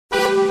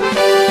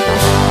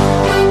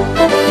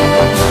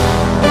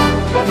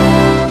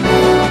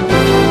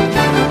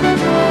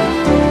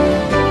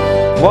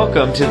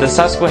Welcome to the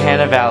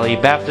Susquehanna Valley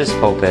Baptist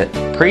Pulpit,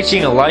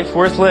 preaching a life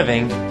worth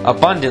living,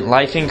 abundant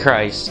life in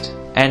Christ.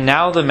 And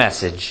now the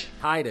message.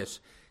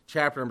 Titus,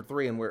 chapter number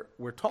 3, and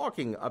we're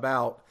talking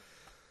about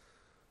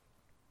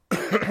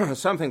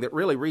something that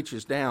really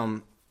reaches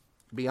down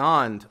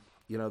beyond,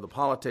 the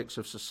politics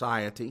of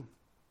society.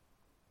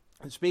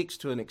 It speaks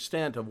to an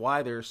extent of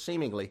why there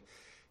seemingly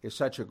is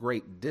such a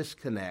great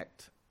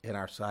disconnect in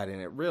our society,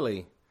 and it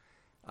really,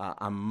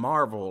 I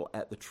marvel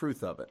at the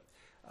truth of it.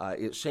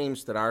 It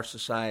seems that our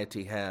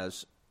society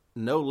has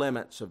no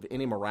limits of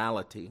any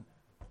morality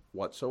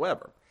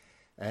whatsoever.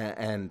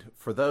 And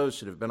for those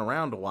that have been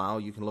around a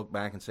while, you can look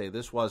back and say,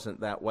 this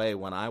wasn't that way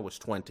when I was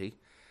 20,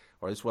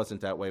 or this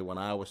wasn't that way when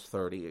I was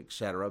 30,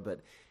 etc.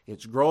 But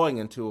it's growing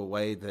into a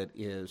way that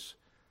is,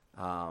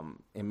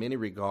 in many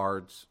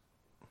regards,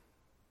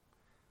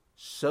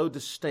 so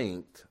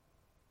distinct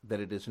that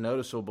it is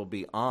noticeable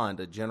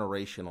beyond a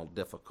generational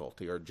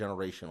difficulty or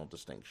generational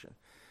distinction.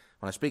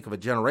 When I speak of a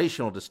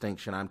generational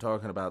distinction, I'm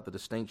talking about the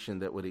distinction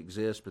that would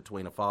exist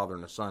between a father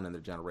and a son in their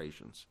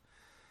generations.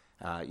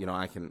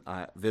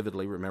 I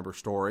vividly remember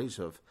stories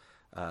of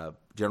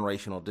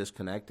generational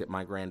disconnect that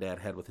my granddad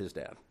had with his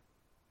dad.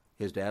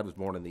 His dad was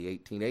born in the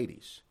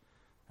 1880s.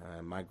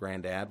 My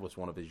granddad was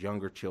one of his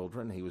younger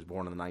children. He was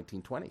born in the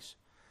 1920s.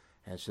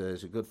 And so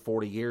there's a good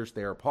 40 years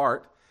there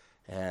apart.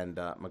 And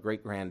my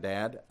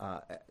great-granddad,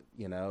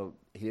 he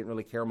didn't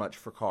really care much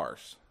for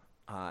cars.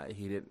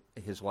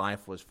 His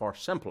life was far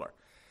simpler.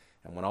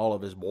 And when all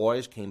of his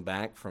boys came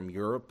back from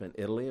Europe and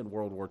Italy in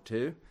World War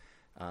II,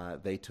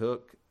 they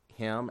took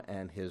him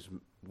and his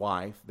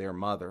wife, their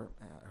mother,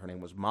 her name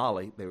was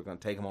Molly, they were going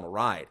to take him on a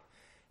ride.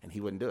 And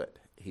he wouldn't do it.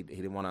 He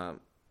didn't want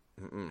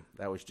to,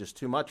 that was just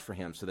too much for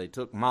him. So they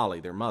took Molly,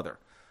 their mother,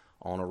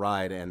 on a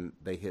ride, and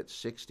they hit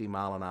 60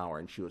 miles an hour.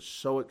 And she was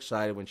so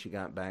excited when she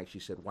got back. She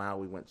said, wow,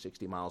 we went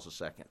 60 miles a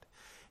second.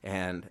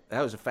 And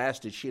that was the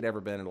fastest she'd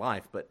ever been in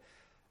life. But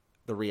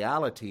the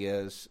reality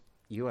is,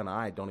 you and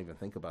I don't even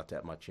think about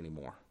that much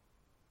anymore.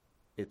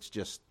 It's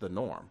just the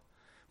norm.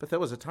 But there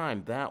was a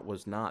time that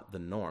was not the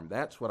norm.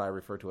 That's what I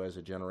refer to as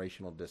a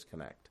generational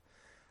disconnect.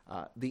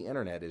 The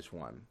internet is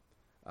one.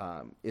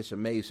 It's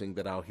amazing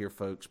that I'll hear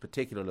folks,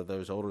 particularly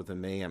those older than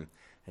me, and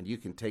you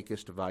can take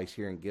this device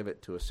here and give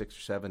it to a 6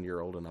 or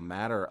 7-year-old in a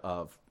matter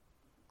of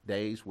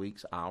days,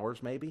 weeks,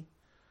 hours maybe.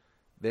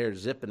 They're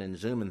zipping and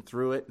zooming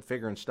through it and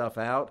figuring stuff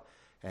out,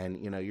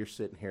 and you're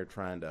sitting here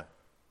trying to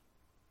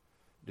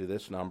do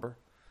this number,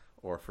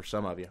 or for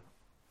some of you,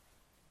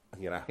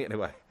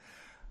 anyway.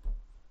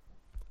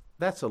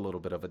 That's a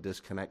little bit of a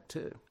disconnect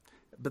too.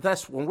 But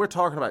that's when we're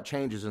talking about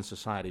changes in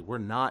society, we're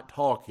not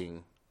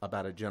talking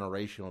about a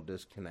generational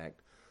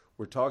disconnect.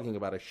 We're talking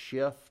about a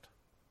shift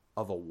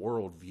of a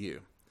worldview.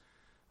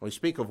 When we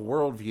speak of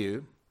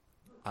worldview,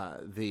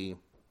 the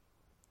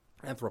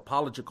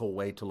anthropological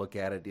way to look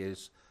at it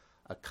is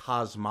a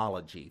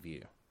cosmology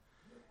view.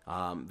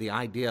 The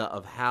idea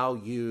of how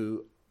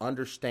you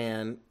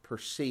understand,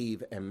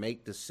 perceive, and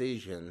make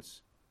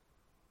decisions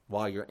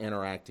while you're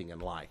interacting in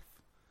life.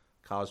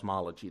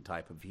 Cosmology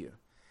type of view.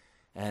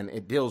 And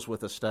it deals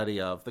with a study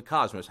of the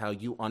cosmos, how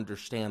you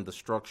understand the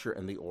structure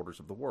and the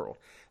orders of the world.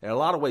 There are a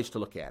lot of ways to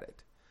look at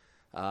it,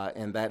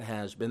 and that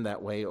has been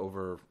that way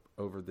over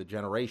the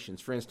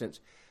generations. For instance,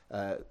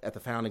 at the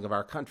founding of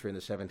our country in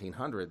the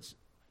 1700s,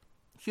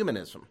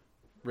 humanism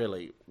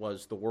really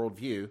was the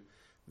worldview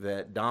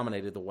that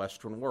dominated the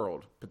Western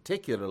world,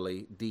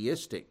 particularly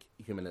deistic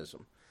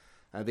humanism.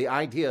 The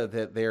idea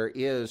that there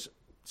is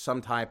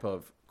some type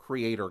of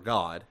creator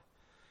God,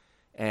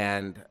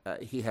 and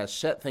he has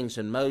set things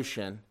in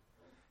motion,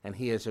 and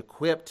he has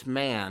equipped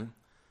man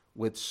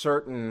with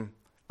certain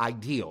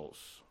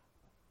ideals.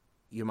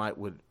 You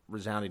would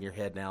resound in your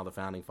head now the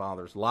Founding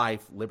Fathers: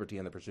 life, liberty,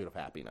 and the pursuit of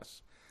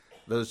happiness.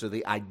 Those are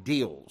the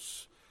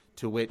ideals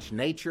to which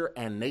nature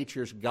and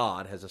nature's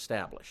God has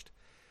established.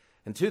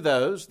 And to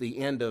those, the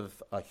end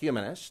of a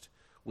humanist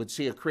would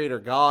see a creator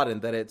God,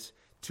 and that it's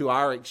to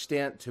our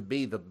extent to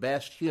be the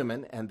best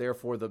human and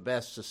therefore the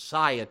best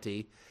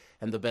society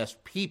and the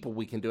best people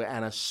we can do,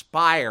 and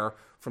aspire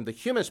from the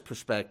humanist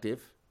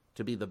perspective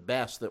to be the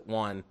best that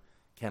one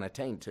can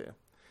attain to.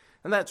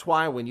 And that's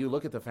why when you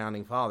look at the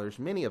Founding Fathers,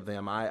 many of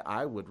them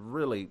I would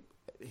really,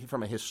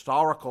 from a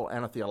historical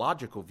and a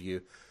theological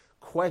view,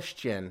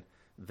 question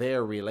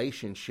their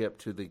relationship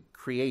to the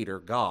creator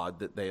God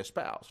that they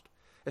espoused.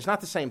 It's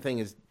not the same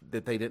thing as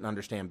that they didn't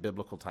understand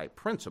biblical type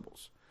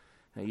principles.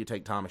 Now, you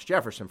take Thomas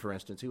Jefferson, for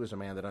instance. He was a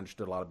man that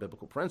understood a lot of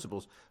biblical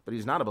principles, but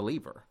he's not a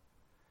believer.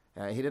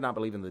 He did not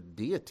believe in the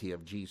deity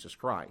of Jesus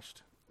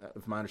Christ.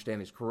 If my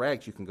understanding is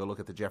correct, you can go look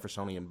at the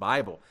Jeffersonian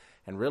Bible,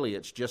 and really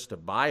it's just a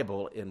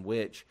Bible in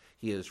which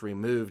he has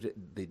removed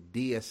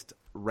the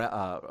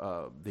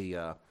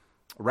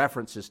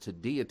references to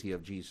deity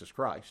of Jesus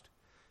Christ.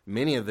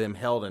 Many of them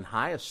held in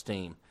high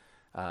esteem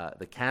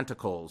the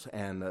canticles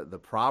and the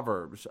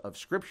proverbs of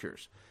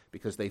scriptures,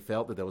 because they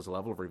felt that there was a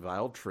level of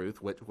revealed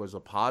truth which was a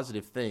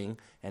positive thing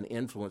and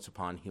influence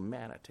upon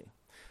humanity.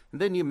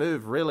 And then you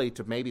move really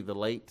to maybe the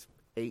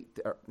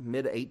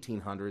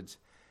mid-1800s,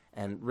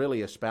 and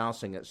really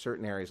espousing at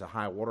certain areas a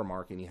high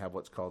watermark, and you have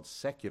what's called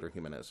secular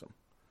humanism.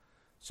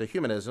 So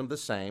humanism, the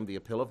same, the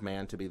appeal of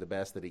man to be the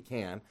best that he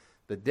can.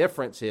 The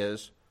difference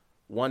is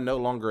one no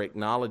longer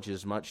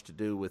acknowledges much to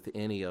do with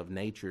any of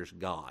nature's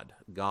God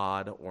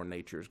or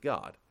nature's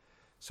God.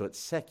 So it's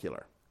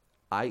secular,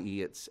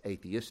 i.e. it's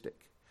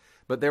atheistic.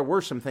 But there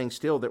were some things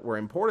still that were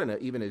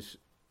important, even as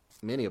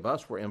many of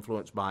us were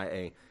influenced by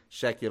a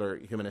secular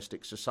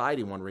humanistic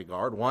society in one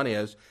regard. One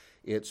is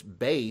it's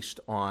based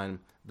on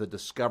the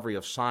discovery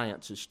of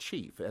science as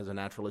chief, as a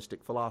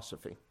naturalistic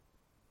philosophy.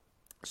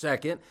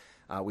 Second,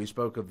 we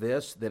spoke of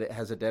this, that it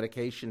has a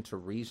dedication to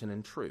reason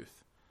and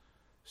truth.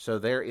 So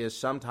there is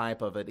some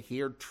type of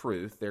adhered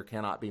truth. There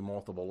cannot be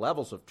multiple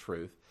levels of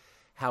truth.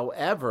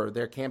 However,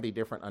 there can be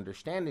different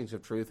understandings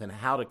of truth, and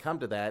how to come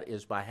to that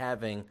is by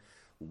having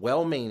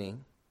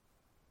well-meaning,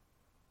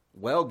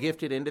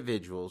 well-gifted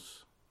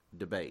individuals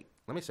debate.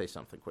 Let me say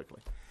something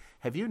quickly.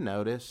 Have you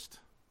noticed,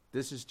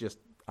 this is just,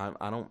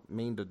 I don't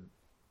mean to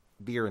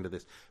veer into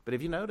this, but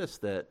have you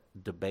noticed that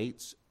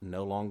debates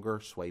no longer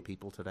sway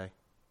people today?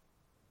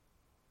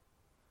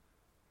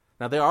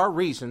 Now, there are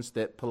reasons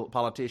that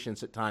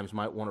politicians at times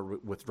might want to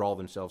withdraw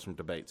themselves from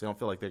debates. They don't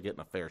feel like they're getting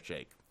a fair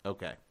shake.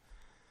 Okay.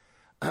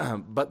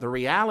 But the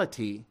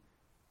reality,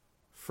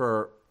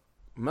 for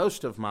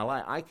most of my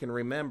life, I can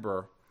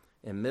remember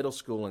in middle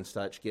school and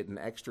such getting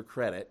extra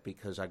credit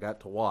because I got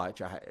to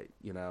watch. I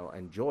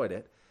enjoyed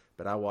it,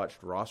 but I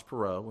watched Ross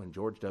Perot and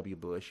George W.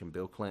 Bush and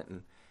Bill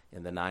Clinton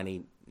in the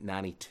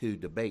 1992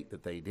 debate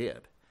that they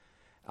did.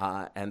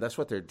 And that's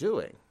what they're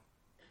doing.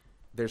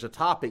 There's a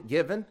topic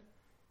given,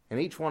 and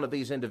each one of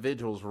these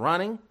individuals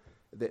running,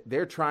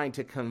 they're trying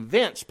to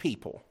convince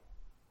people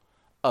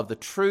of the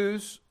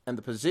truths and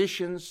the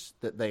positions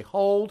that they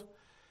hold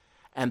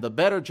and the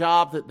better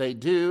job that they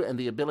do and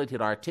the ability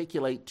to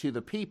articulate to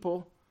the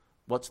people.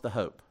 What's the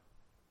hope?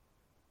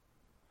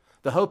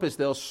 The hope is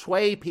they'll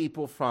sway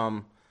people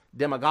from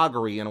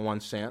demagoguery in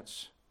one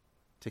sense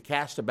to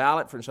cast a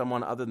ballot for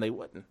someone other than they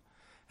wouldn't.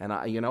 And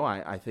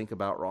I think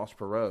about Ross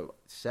Perot,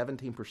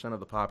 17% of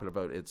the popular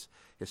vote.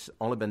 It's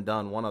only been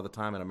done one other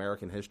time in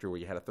American history where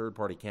you had a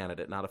third-party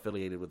candidate not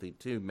affiliated with the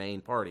two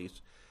main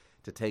parties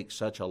to take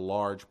such a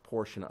large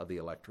portion of the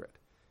electorate.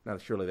 Now,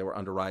 surely there were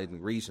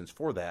underwriting reasons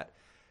for that,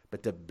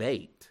 but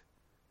debate,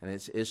 and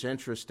it's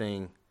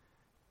interesting,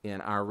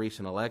 in our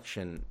recent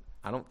election,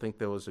 I don't think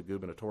there was a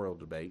gubernatorial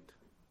debate,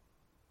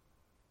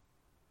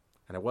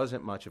 and there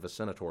wasn't much of a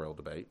senatorial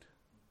debate.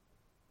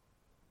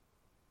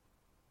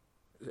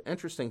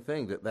 Interesting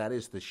thing that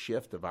is the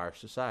shift of our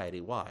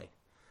society. Why?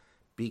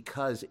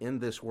 Because in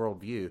this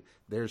worldview,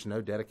 there's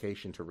no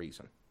dedication to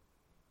reason.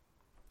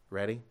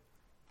 Ready?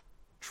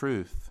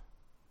 Truth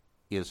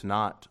is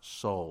not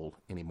sold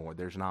anymore.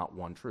 There's not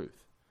one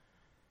truth.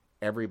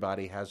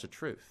 Everybody has a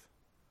truth.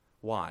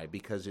 Why?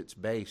 Because it's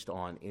based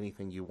on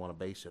anything you want to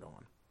base it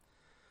on.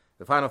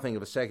 The final thing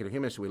of a secular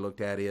humanist we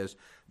looked at is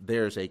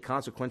there's a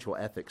consequential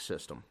ethics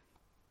system.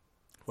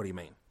 What do you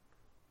mean?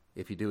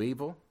 If you do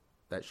evil,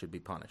 that should be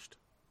punished.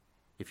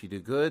 If you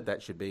do good,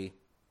 that should be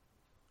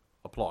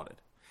applauded.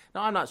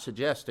 Now, I'm not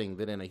suggesting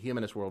that in a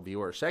humanist worldview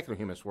or a secular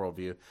humanist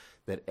worldview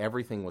that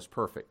everything was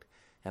perfect.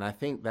 And I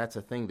think that's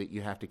a thing that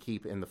you have to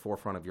keep in the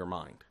forefront of your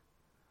mind.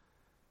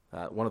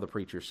 One of the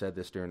preachers said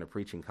this during a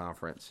preaching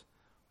conference.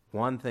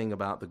 One thing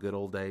about the good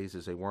old days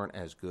is they weren't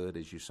as good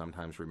as you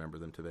sometimes remember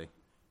them to be.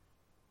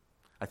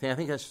 I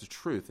think that's the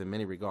truth in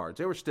many regards.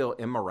 There was still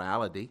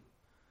immorality.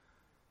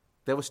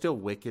 There was still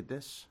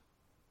wickedness.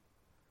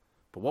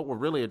 But what we're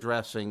really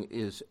addressing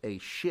is a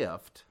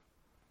shift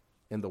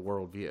in the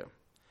worldview.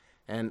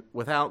 And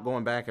without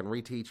going back and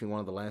reteaching one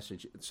of the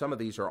lessons, some of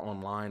these are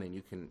online and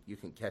you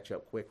can catch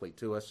up quickly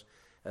to us.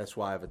 That's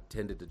why I've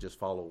tended to just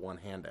follow one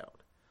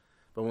handout.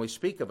 But when we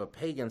speak of a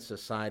pagan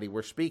society,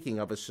 we're speaking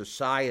of a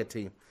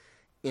society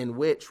in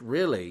which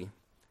really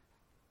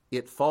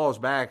it falls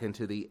back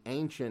into the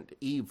ancient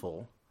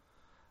evil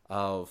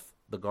of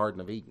the Garden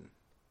of Eden.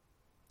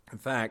 In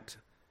fact,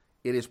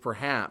 it is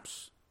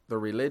perhaps the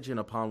religion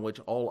upon which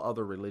all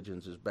other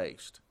religions is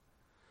based.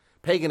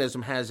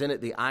 Paganism has in it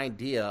the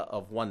idea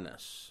of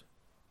oneness.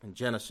 In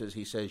Genesis,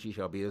 he says, "Ye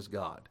shall be as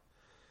God."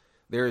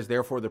 There is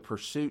therefore the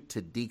pursuit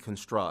to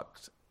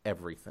deconstruct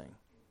everything.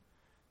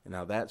 And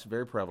now that's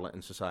very prevalent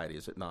in society,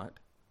 is it not?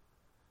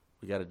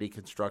 We got to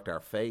deconstruct our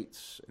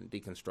faiths and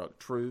deconstruct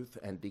truth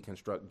and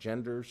deconstruct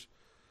genders.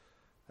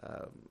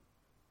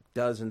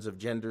 Dozens of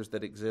genders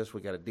that exist,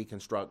 we got to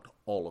deconstruct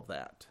all of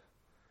that.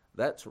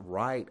 That's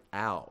right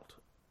out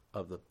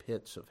of the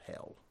pits of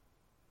hell.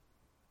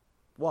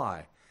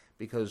 Why?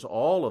 Because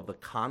all of the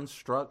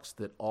constructs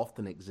that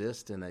often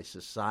exist in a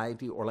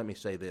society, or let me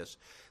say this,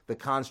 the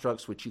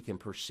constructs which you can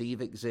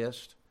perceive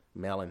exist,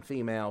 male and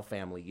female,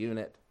 family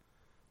unit,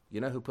 you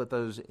know who put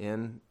those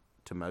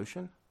into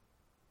motion?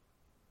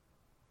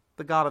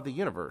 The God of the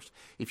universe.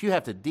 If you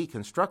have to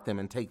deconstruct them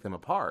and take them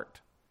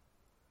apart,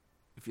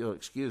 if you'll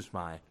excuse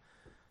my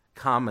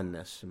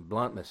commonness and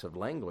bluntness of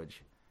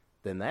language,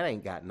 then that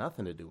ain't got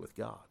nothing to do with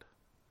God.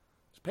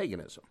 It's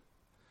paganism.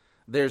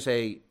 There's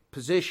a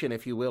position,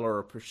 if you will, or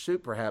a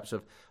pursuit perhaps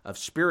of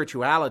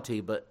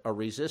spirituality, but a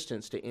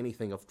resistance to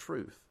anything of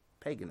truth,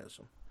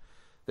 paganism.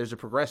 There's a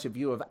progressive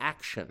view of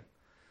action.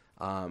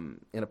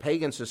 In a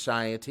pagan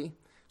society,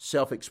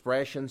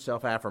 self-expression,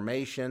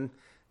 self-affirmation,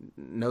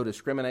 no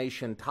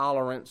discrimination,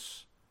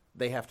 tolerance,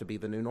 they have to be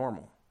the new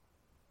normal.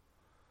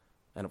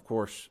 And of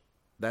course,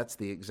 that's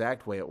the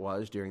exact way it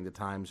was during the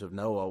times of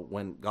Noah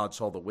when God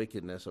saw the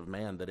wickedness of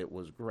man, that it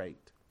was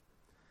great.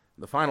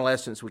 The final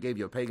essence we gave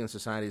you of pagan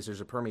societies,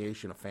 there's a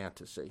permeation of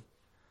fantasy.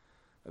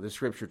 The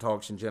scripture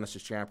talks in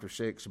Genesis chapter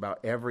 6 about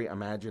every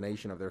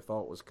imagination of their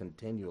thought was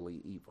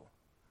continually evil.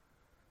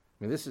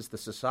 I mean, this is the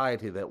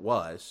society that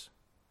was,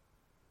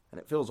 and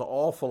it feels an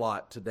awful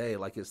lot today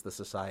like it's the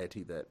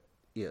society that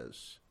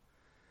is.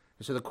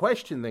 And so the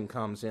question then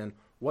comes in,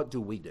 what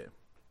do we do?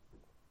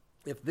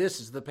 If this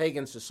is the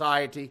pagan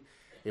society,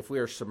 if we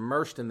are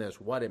submersed in this,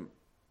 what am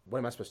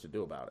I supposed to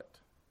do about it?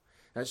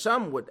 Now,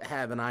 some would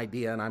have an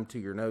idea, and I'm to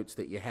your notes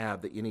that you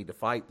have, that you need to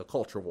fight the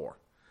culture war.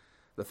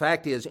 The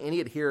fact is,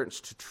 any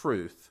adherence to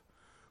truth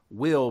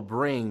will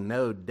bring,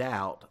 no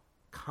doubt,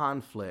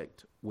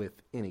 conflict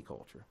with any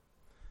culture.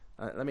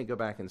 Let me go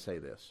back and say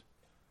this.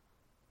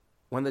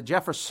 When the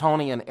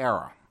Jeffersonian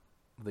era,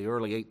 the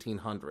early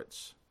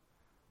 1800s,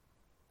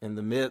 in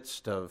the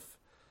midst of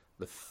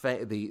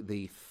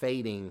the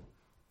fading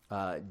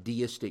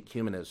deistic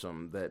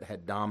humanism that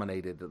had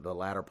dominated the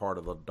latter part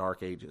of the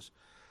Dark Ages,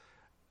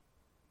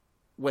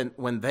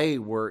 when they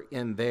were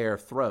in their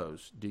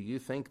throes, do you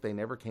think they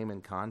never came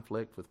in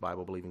conflict with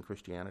Bible-believing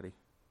Christianity?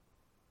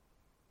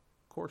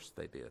 Of course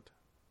they did.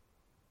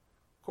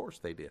 Of course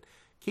they did.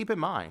 Keep in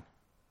mind,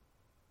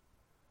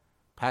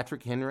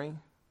 Patrick Henry,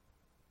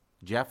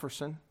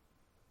 Jefferson,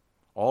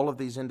 all of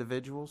these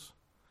individuals,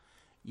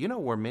 you know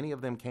where many of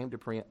them came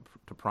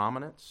to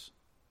prominence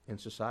in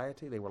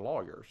society? They were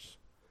lawyers.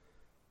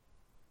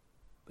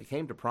 They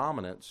came to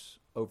prominence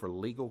over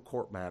legal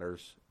court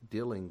matters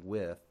dealing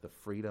with the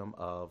freedom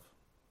of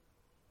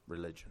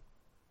religion.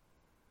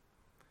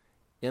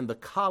 In the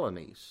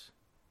colonies,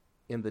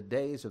 in the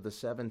days of the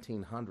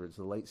 1700s,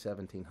 the late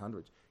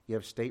 1700s, you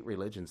have state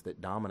religions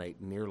that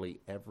dominate nearly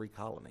every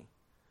colony.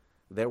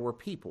 There were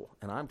people,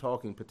 and I'm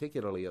talking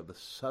particularly of the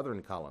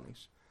southern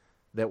colonies,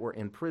 that were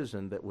in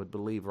prison that would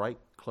believe right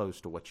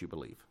close to what you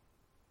believe.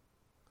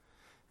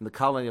 In the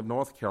colony of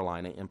North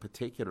Carolina in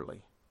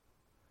particularly,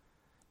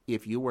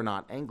 if you were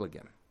not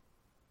Anglican,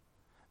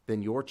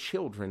 then your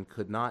children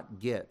could not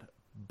get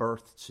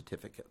birth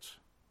certificates.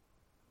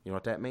 You know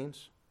what that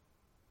means?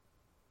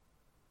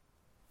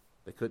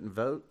 They couldn't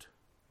vote,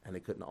 and they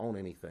couldn't own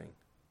anything.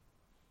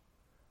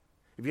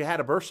 If you had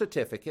a birth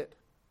certificate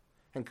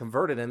and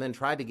converted and then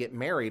tried to get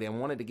married and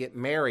wanted to get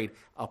married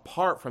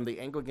apart from the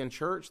Anglican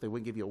Church, they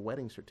would give you a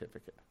wedding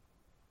certificate.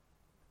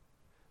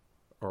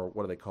 Or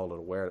what do they call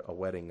it? A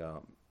wedding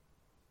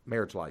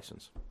marriage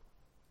license.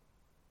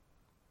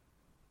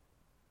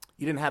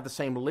 You didn't have the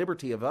same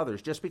liberty of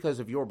others just because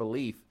of your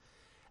belief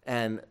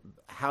and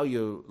how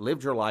you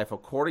lived your life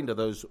according to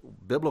those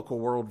biblical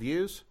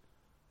worldviews.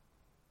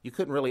 You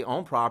couldn't really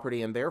own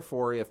property, and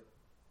therefore if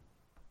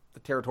the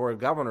territorial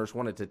governors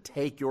wanted to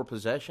take your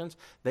possessions,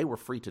 they were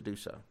free to do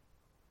so.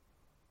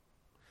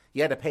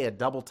 You had to pay a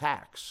double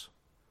tax.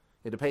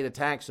 You had to pay the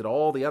tax that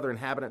all the other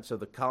inhabitants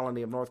of the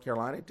colony of North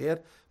Carolina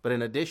did, but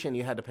in addition,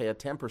 you had to pay a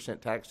 10%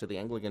 tax to the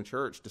Anglican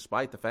Church,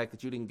 despite the fact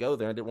that you didn't go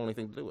there and didn't want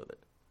anything to do with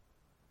it.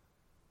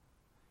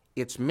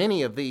 It's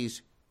many of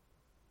these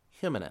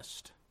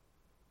humanists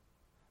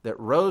that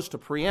rose to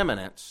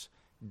preeminence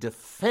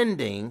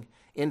defending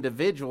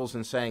individuals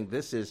and saying,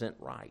 this isn't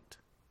right.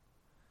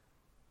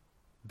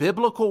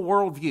 Biblical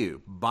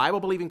worldview,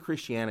 Bible-believing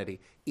Christianity,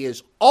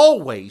 is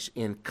always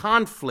in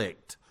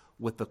conflict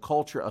with the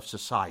culture of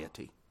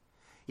society.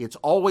 It's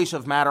always a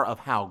matter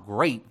of how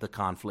great the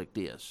conflict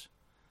is.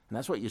 And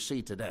that's what you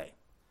see today.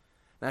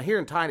 Now here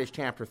in Titus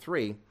chapter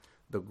 3,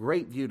 the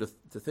great view to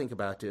think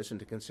about this and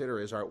to consider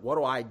is, all right, what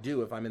do I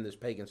do if I'm in this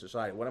pagan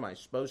society? What am I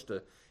supposed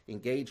to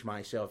engage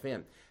myself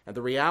in? And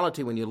the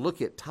reality, when you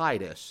look at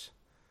Titus,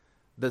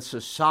 the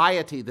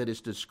society that is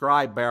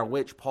described by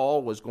which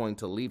Paul was going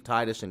to leave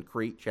Titus in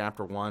Crete,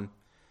 chapter 1,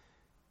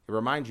 it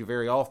reminds you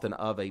very often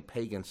of a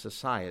pagan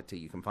society.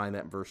 You can find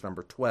that in verse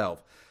number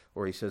 12,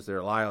 where he says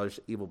they're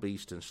liars, evil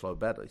beasts, and slow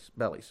bellies.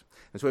 And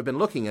so we've been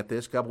looking at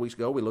this. A couple weeks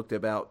ago, we looked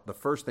about the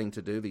first thing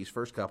to do, these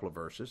first couple of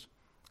verses.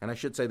 And I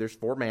should say there's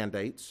 4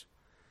 mandates,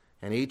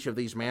 and each of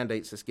these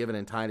mandates that's given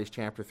in Titus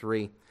chapter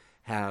 3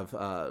 have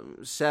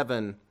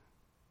 7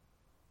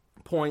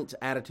 points,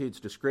 attitudes,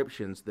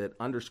 descriptions that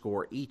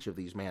underscore each of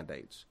these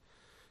mandates.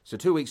 So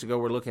 2 weeks ago,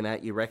 we're looking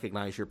at you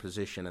recognize your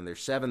position, and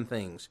there's 7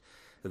 things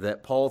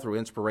that Paul, through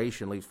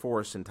inspiration, leaves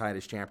for us in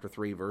Titus chapter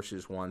 3,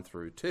 verses 1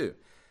 through 2.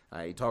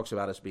 He talks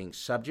about us being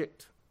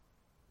subject,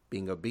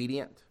 being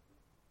obedient,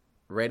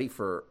 ready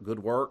for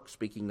good work,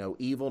 speaking no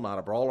evil, not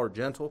a brawler,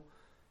 gentle,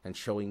 and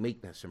showing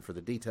meekness. And for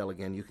the detail,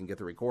 again, you can get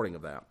the recording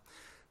of that.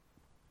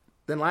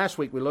 Then last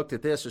week we looked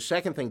at this. The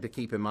second thing to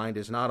keep in mind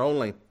is not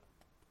only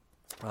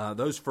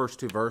those first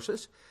 2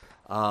 verses,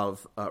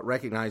 of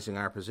recognizing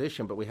our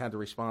position, but we had the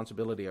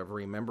responsibility of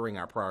remembering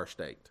our prior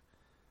state.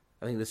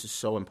 I think this is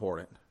so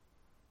important.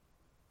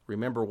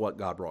 Remember what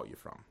God brought you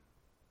from.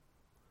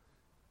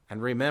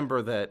 And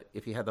remember that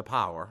if he had the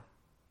power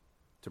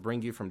to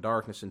bring you from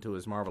darkness into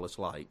his marvelous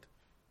light,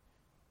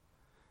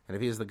 and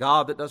if he is the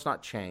God that does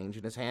not change,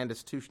 and his hand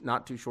is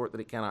not too short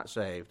that it cannot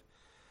save,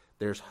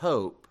 there's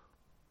hope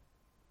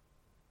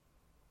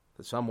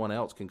that someone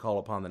else can call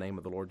upon the name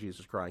of the Lord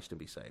Jesus Christ and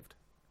be saved.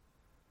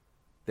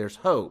 There's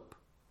hope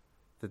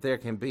that there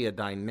can be a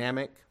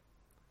dynamic,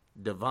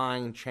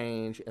 divine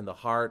change in the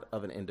heart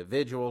of an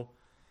individual.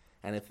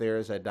 And if there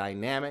is a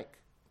dynamic,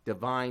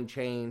 divine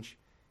change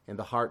in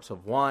the hearts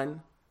of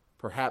one,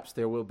 perhaps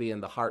there will be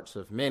in the hearts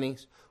of many,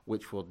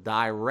 which will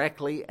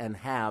directly and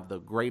have the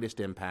greatest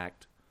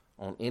impact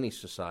on any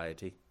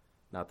society,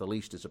 not the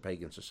least is a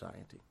pagan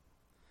society.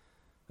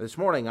 This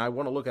morning, I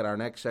want to look at our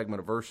next segment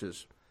of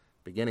verses,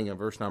 beginning in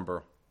verse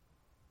number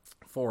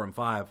 4 and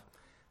 5.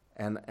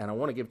 And I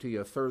want to give to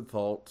you a third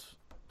thought.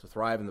 To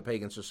thrive in the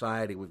pagan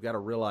society, we've got to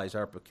realize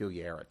our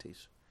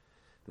peculiarities.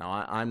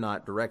 Now, I'm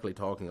not directly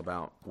talking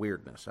about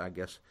weirdness. I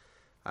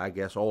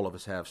guess all of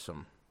us have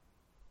some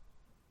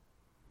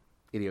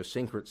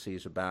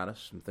idiosyncrasies about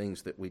us, some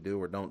things that we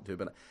do or don't do.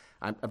 But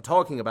I'm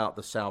talking about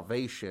the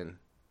salvation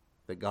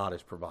that God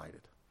has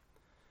provided.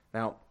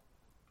 Now,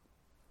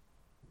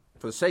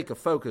 for the sake of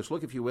focus,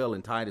 look, if you will,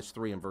 in Titus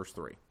 3 and verse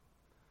 3.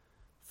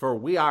 For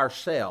we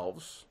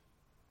ourselves,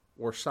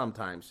 or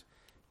sometimes,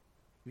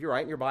 if you're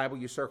right in your Bible,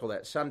 you circle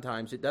that.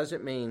 Sometimes it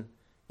doesn't mean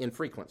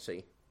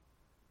infrequency.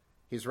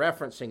 He's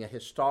referencing a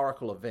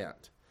historical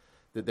event.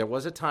 That there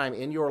was a time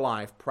in your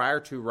life prior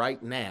to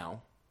right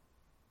now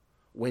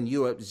when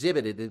you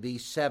exhibited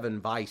these 7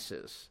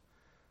 vices.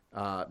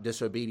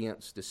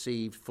 Disobedience,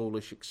 deceived,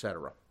 foolish,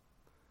 etc.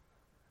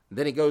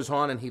 Then he goes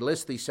on and he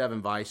lists these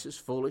 7 vices: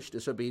 foolish,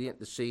 disobedient,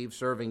 deceived,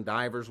 serving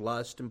divers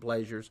lusts and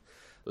pleasures,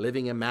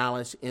 living in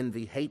malice,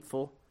 envy,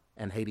 hateful,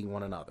 and hating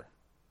one another.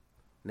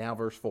 Now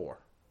verse 4.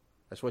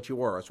 That's what you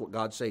were. That's what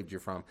God saved you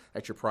from.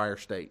 That's your prior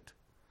state.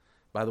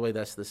 By the way,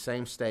 that's the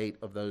same state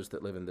of those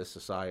that live in this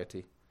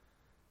society.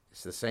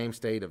 It's the same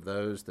state of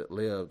those that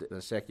lived in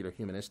a secular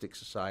humanistic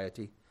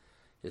society.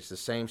 It's the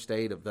same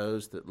state of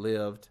those that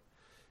lived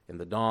in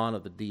the dawn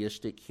of the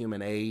deistic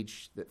human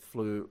age that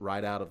flew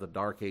right out of the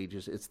dark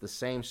ages. It's the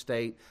same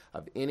state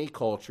of any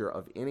culture,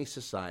 of any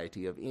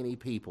society, of any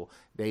people,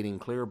 dating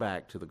clear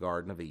back to the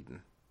Garden of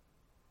Eden.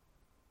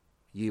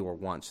 Ye were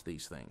once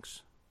these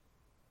things.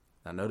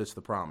 Now notice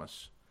the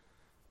promise.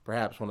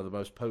 Perhaps one of the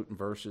most potent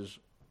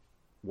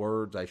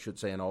words, I should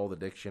say, in all the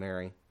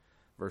dictionary.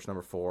 Verse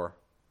number 4,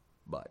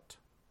 but.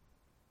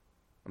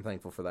 I'm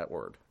thankful for that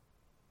word.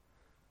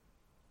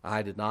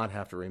 I did not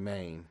have to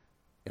remain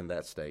in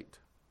that state.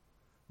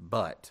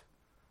 But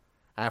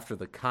after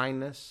the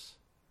kindness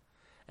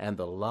and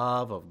the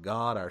love of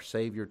God our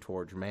Savior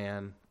towards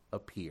man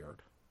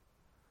appeared,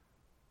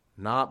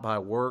 not by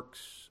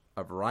works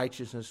of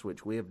righteousness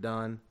which we have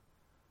done,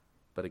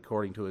 but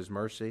according to his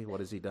mercy,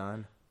 what has he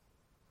done?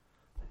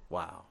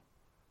 Wow.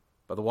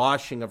 By the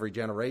washing of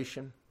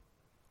regeneration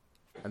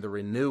and the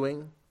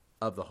renewing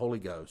of the Holy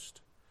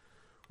Ghost,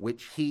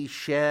 which he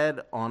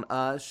shed on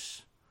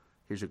us,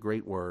 here's a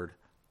great word,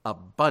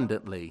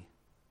 abundantly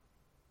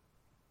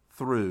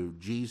through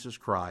Jesus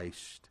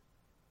Christ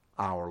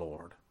our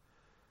Lord.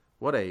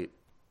 What a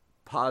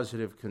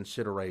positive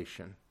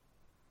consideration.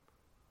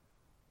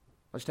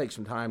 Let's take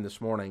some time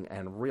this morning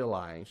and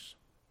realize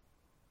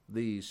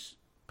these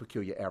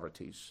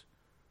peculiarities.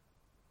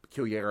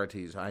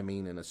 Peculiarities, I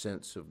mean, in a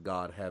sense of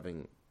God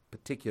having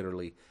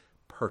particularly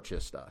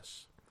purchased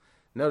us.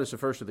 Notice the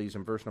first of these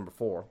in verse number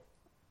 4.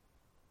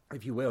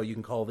 If you will, you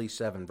can call these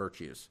 7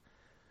 virtues.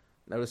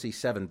 Notice these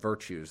 7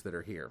 virtues that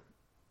are here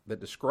that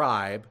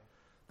describe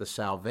the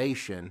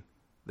salvation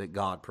that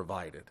God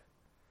provided.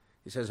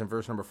 He says in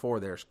verse number 4,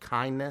 there's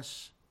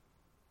kindness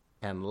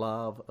and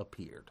love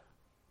appeared.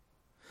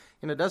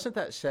 You know, doesn't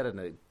that set in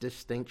a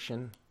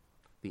distinction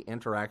the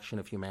interaction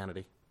of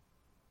humanity?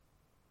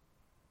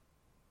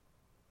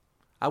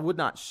 I would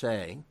not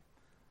say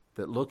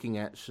that looking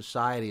at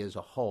society as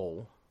a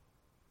whole,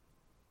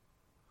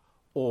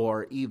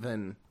 or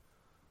even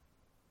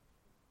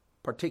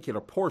particular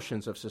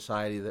portions of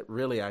society, that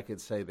really I could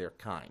say they're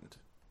kind.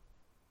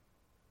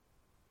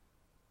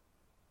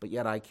 But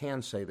yet I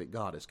can say that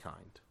God is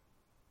kind.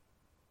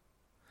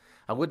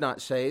 I would not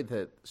say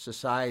that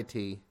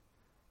society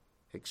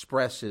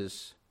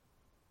expresses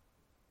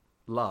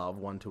love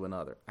one to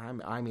another.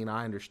 I mean,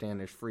 I understand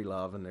there's free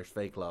love and there's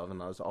fake love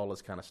and all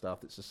this kind of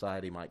stuff that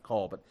society might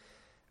call, but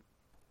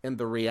in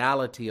the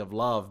reality of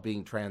love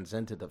being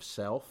transcendent of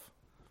self,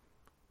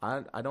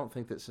 I don't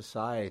think that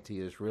society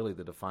is really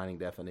the defining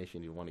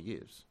definition you want to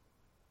use.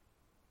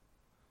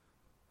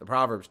 The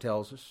Proverbs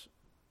tells us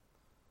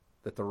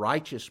that the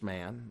righteous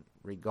man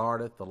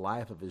regardeth the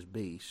life of his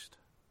beast.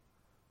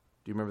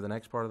 Do you remember the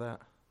next part of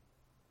that?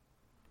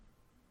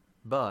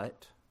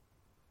 But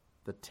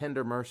the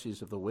tender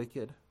mercies of the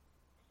wicked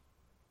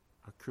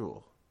are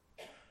cruel.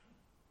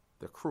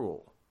 They're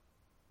cruel.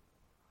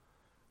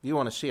 If you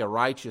want to see a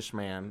righteous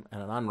man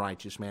and an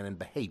unrighteous man in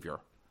behavior,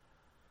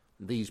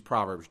 these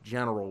Proverbs,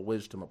 general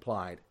wisdom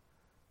applied,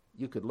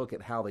 you could look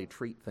at how they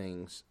treat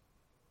things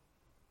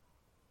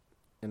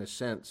in a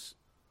sense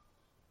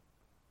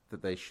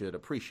that they should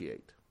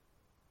appreciate.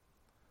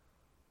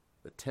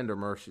 The tender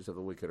mercies of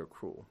the wicked are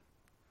cruel.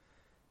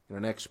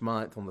 Next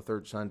month, on the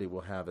third Sunday,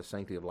 we'll have a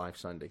Sanctity of Life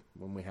Sunday,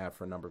 one we have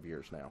for a number of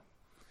years now.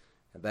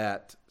 And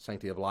that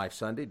Sanctity of Life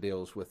Sunday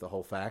deals with the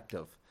whole fact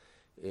of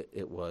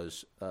it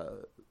was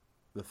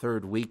the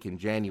third week in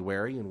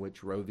January in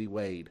which Roe v.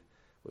 Wade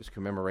was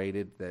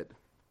commemorated, that,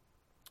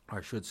 or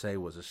I should say,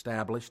 was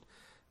established,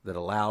 that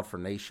allowed for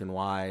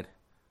nationwide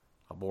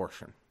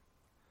abortion.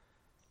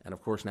 And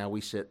of course, now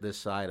we sit this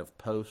side of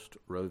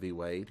post-Roe v.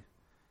 Wade.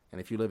 And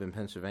if you live in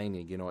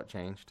Pennsylvania, you know what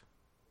changed?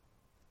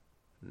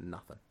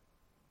 Nothing.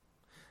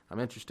 I'm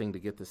interested to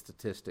get the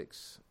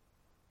statistics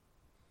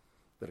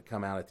that have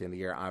come out at the end of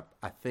the year.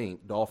 I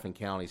think Dauphin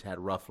County's had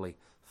roughly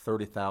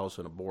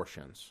 30,000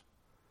 abortions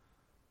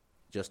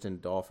just in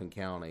Dauphin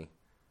County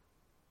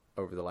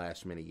over the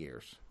last many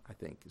years, I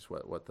think is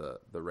what the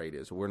rate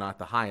is. We're not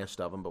the highest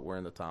of them, but we're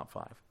in the top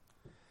 5.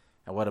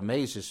 And what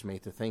amazes me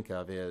to think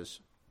of is,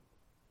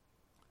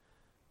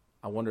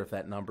 I wonder if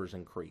that number's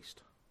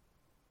increased,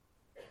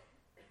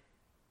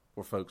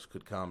 where folks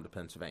could come to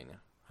Pennsylvania.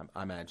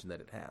 I imagine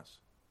that it has.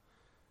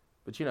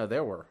 But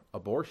there were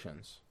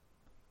abortions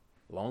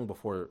long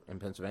before, in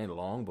Pennsylvania,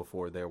 long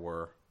before there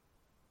were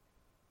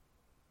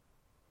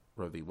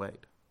Roe v.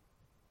 Wade.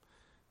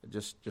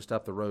 Just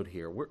up the road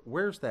here.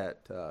 Where's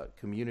that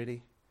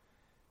community?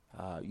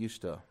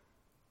 Used to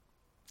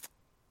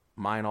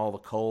mine all the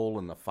coal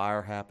and the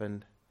fire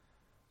happened.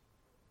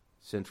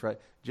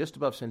 Just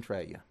above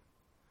Centralia.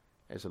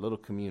 There's a little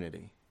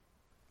community.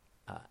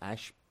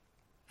 Ashland.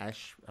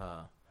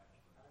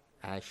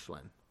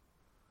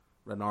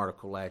 Read an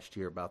article last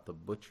year about the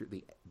butcher,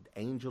 the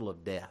angel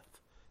of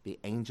death, the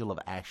angel of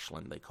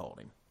Ashland, they called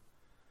him.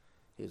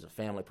 He was a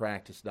family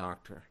practice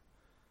doctor,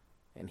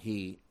 and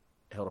he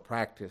held a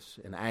practice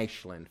in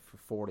Ashland for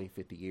 40,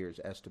 50 years,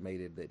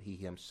 estimated that he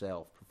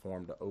himself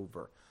performed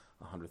over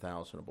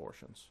 100,000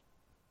 abortions.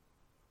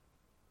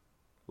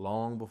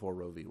 Long before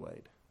Roe v.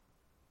 Wade.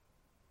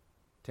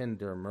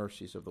 Tender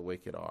mercies of the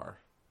wicked are.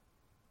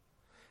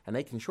 And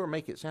they can sure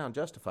make it sound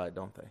justified,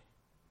 don't they?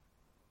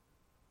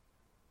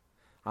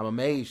 I'm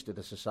amazed at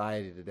a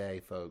society today,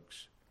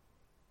 folks,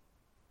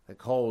 that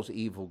calls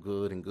evil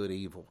good and good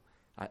evil.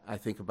 I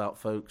think about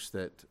folks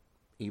that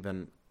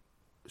even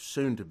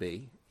soon to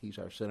be, he's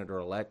our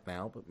senator-elect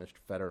now, but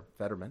Mr.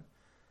 Fetterman,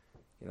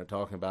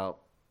 talking about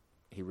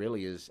he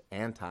really is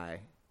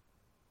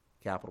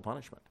anti-capital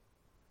punishment.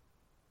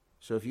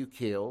 So if you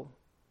kill,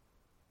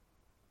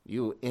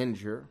 you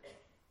injure,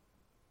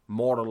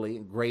 mortally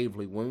and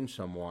gravely wound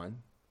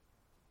someone,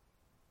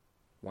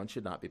 one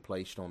should not be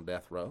placed on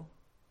death row.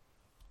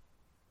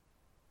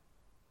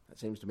 That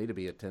seems to me to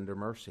be a tender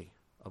mercy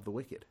of the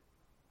wicked.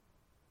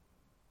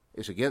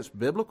 It's against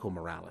biblical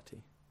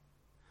morality.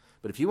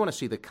 But if you want to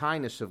see the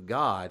kindness of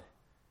God,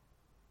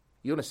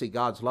 you want to see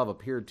God's love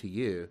appeared to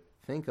you,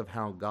 think of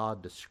how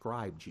God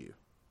described you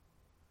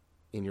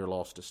in your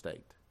lost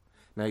estate.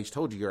 Now, he's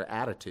told you your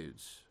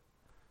attitudes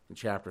in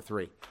chapter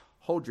 3.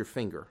 Hold your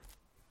finger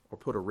or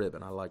put a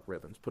ribbon. I like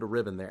ribbons. Put a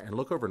ribbon there and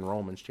look over in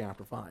Romans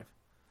chapter 5.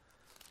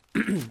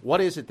 What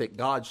is it that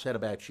God said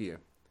about you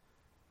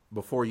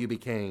before you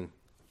became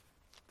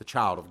the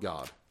child of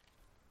God?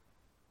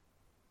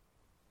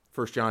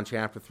 1 John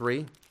chapter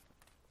 3.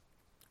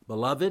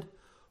 Beloved,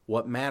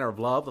 what manner of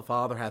love the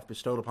Father hath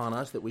bestowed upon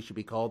us, that we should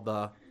be called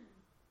the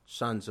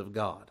sons of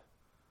God.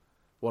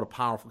 What a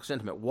powerful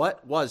sentiment.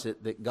 What was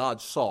it that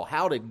God saw?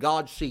 How did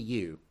God see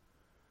you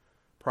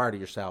prior to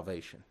your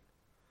salvation?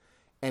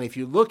 And if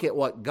you look at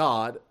what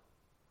God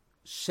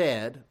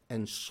said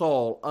and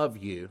saw of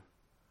you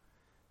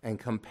and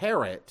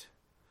compare it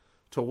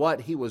to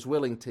what he was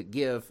willing to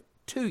give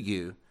to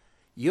you,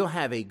 you'll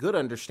have a good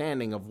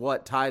understanding of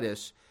what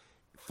Titus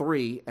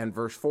 3 and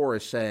verse 4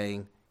 is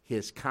saying,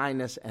 his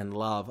kindness and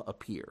love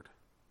appeared.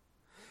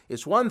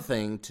 It's one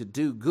thing to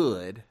do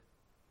good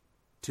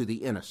to the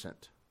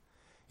innocent.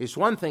 It's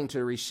one thing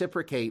to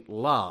reciprocate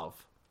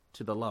love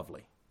to the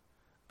lovely.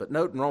 But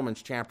note in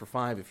Romans chapter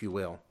 5, if you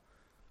will,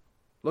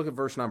 look at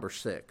verse number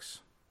 6.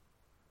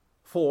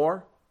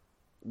 For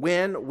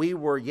when we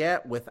were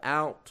yet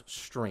without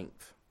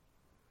strength,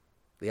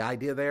 the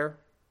idea there,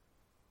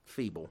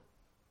 feeble,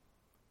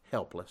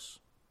 helpless.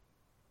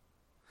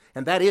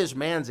 And that is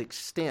man's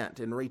extent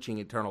in reaching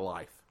eternal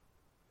life.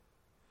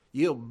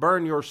 You'll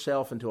burn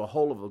yourself into a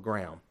hole of the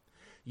ground.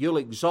 You'll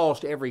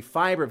exhaust every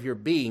fiber of your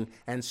being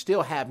and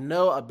still have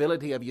no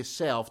ability of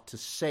yourself to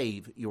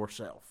save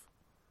yourself.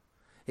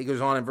 He goes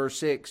on in verse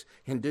 6,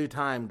 in due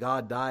time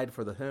God died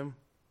for the whom?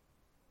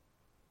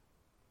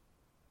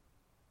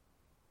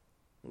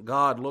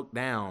 God looked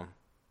down,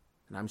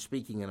 and I'm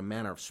speaking in a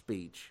manner of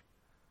speech.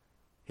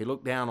 He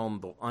looked down on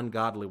the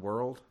ungodly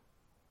world.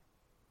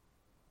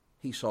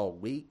 He saw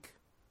weak,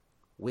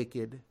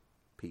 wicked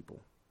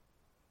people.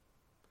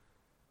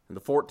 In the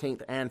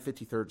 14th and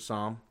 53rd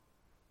Psalm,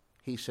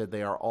 He said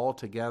they are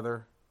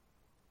altogether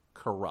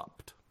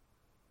corrupt.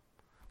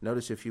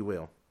 Notice, if you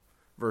will,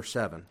 verse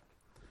 7.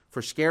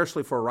 For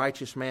scarcely for a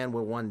righteous man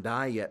will one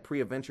die, yet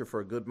peradventure for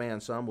a good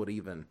man some would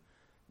even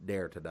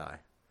dare to die.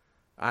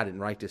 I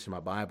didn't write this in my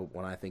Bible, but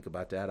when I think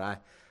about that,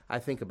 I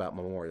think about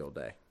Memorial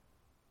Day.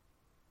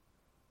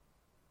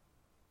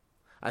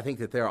 I think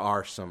that there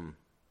are some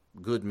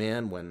good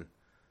men when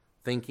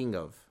thinking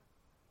of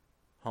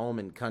home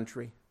and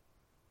country,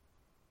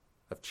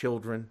 of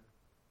children,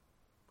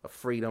 of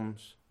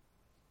freedoms,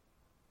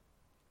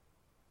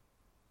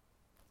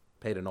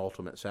 paid an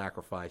ultimate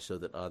sacrifice so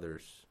that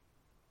others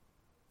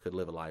could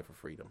live a life of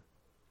freedom.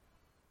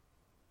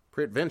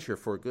 Peradventure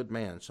for a good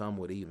man, some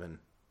would even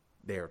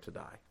dare to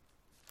die.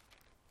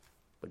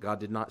 But God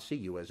did not see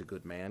you as a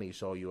good man. He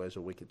saw you as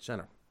a wicked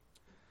sinner.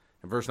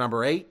 In verse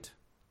number 8,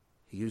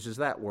 he uses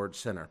that word,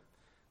 sinner.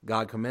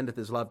 God commendeth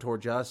his love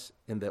towards us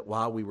in that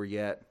while we were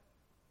yet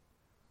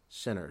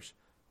sinners,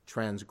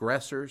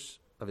 transgressors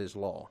of his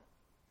law.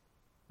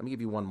 Let me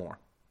give you one more.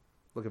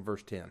 Look at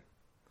verse 10.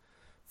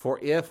 For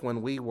if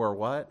when we were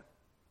what?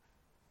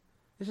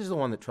 This is the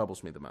one that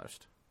troubles me the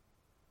most.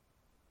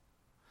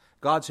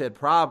 God said,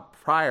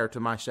 prior to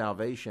my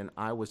salvation,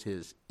 I was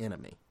his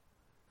enemy.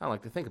 I don't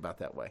like to think about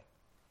that way.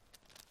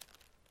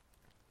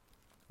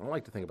 I don't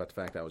like to think about the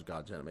fact that I was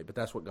God's enemy, but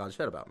that's what God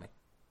said about me.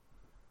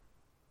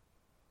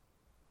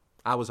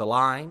 I was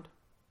aligned.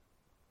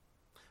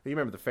 You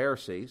remember the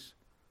Pharisees.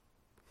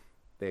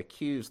 They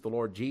accused the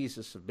Lord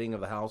Jesus of being of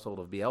the household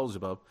of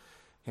Beelzebub,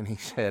 and he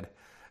said,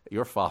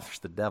 your father's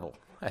the devil.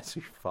 That's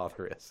who your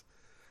father is.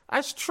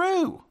 That's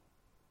true.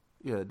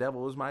 Yeah, the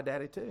devil was my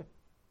daddy too.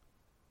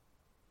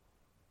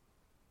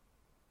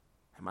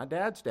 And my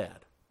dad's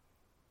dad.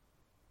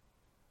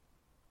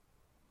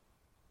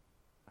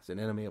 I was an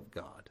enemy of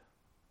God.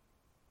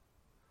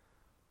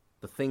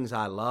 The things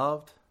I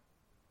loved,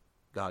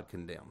 God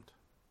condemned.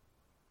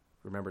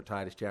 Remember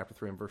Titus chapter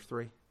 3 and verse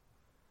 3?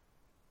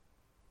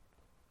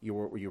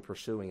 What were you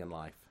pursuing in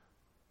life?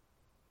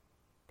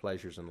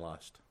 Pleasures and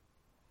lust.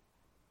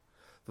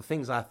 The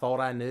things I thought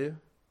I knew,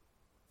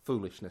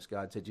 foolishness.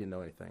 God said you didn't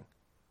know anything.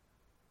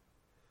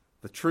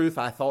 The truth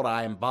I thought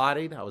I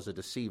embodied, I was a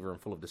deceiver and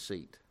full of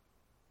deceit.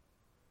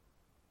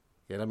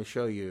 Yeah, let me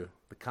show you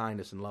the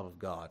kindness and love of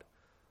God.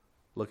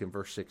 Look in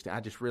verse 16.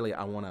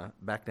 I want to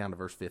back down to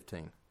verse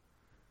 15.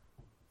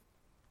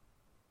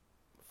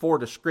 4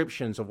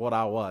 descriptions of what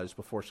I was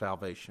before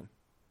salvation.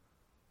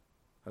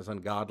 I was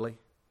ungodly.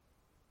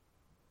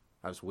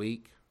 I was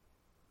weak.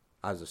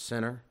 I was a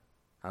sinner.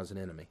 I was an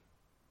enemy.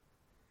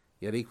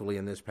 Yet equally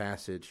in this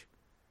passage,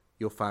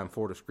 you'll find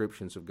 4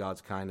 descriptions of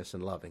God's kindness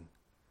and loving.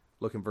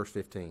 Look in verse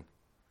 15.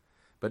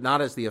 But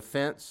not as the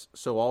offense,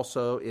 so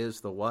also is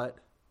the what?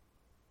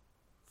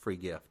 Free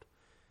gift.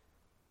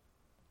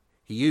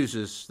 He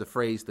uses the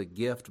phrase, the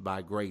gift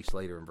by grace,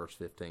 later in verse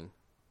 15.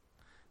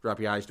 Drop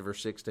your eyes to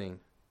verse 16.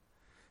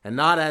 And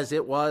not as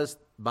it was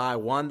by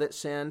one that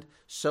sinned,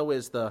 so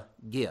is the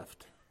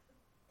gift.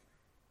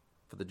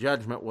 For the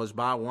judgment was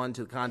by one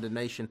to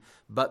condemnation,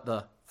 but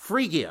the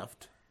free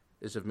gift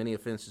is of many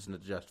offenses unto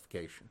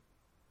justification.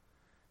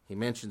 He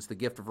mentions the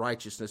gift of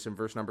righteousness in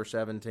verse number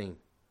 17.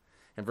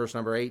 In verse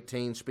number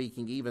 18,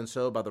 speaking even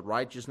so by the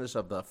righteousness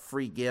of the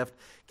free gift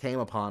came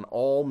upon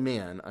all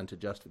men unto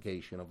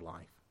justification of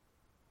life.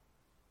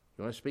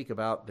 You want to speak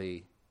about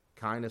the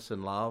kindness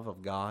and love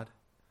of God?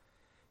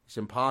 It's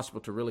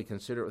impossible to really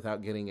consider it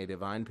without getting a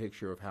divine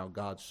picture of how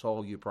God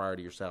saw you prior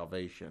to your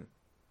salvation.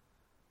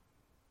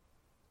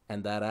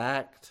 And that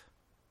act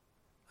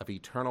of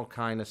eternal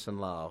kindness and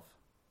love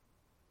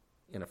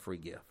in a free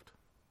gift.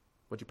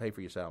 What'd you pay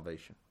for your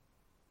salvation?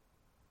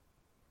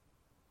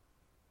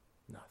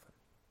 Nothing.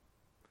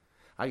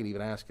 I could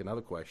even ask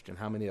another question.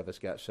 How many of us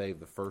got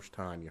saved the first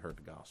time you heard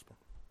the gospel?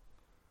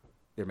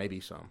 There may be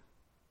some.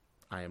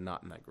 I am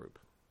not in that group.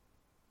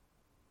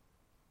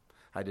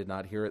 I did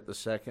not hear it the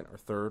second or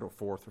third or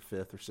fourth or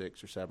fifth or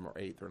sixth or seventh or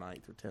eighth or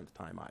ninth or 10th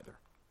time either.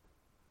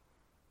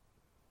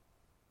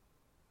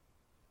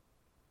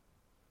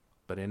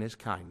 But in his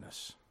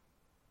kindness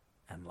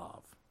and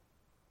love.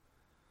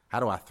 How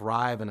do I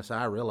thrive in this?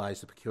 I realize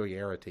the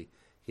peculiarity,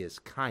 his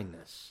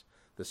kindness,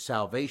 the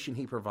salvation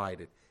he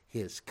provided,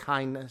 his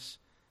kindness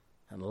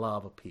and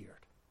love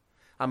appeared.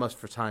 I must,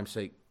 for time's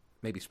sake,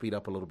 maybe speed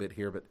up a little bit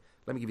here, but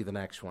let me give you the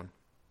next one.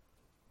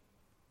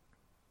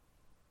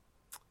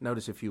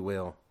 Notice, if you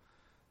will,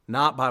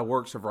 not by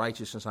works of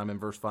righteousness, I'm in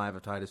verse 5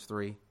 of Titus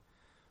 3,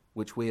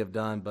 which we have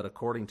done, but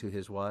according to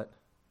his what?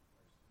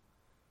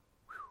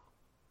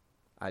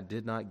 I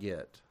did not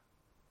get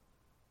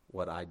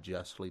what I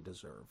justly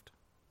deserved.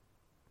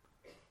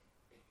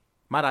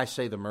 Might I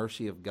say the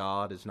mercy of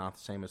God is not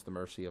the same as the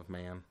mercy of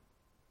man?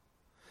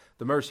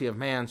 The mercy of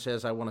man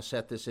says, I want to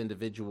set this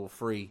individual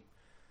free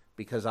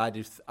because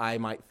I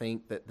might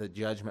think that the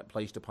judgment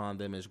placed upon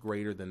them is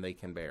greater than they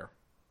can bear.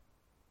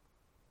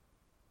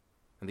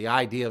 And the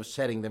idea of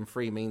setting them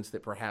free means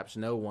that perhaps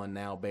no one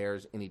now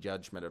bears any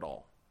judgment at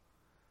all.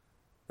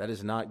 That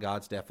is not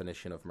God's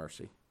definition of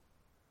mercy.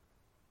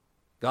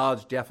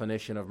 God's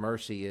definition of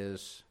mercy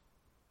is,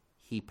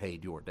 he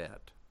paid your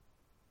debt.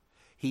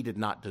 He did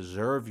not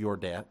deserve your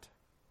debt.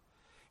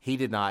 He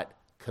did not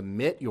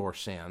commit your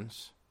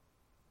sins.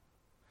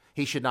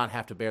 He should not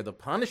have to bear the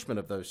punishment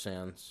of those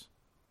sins.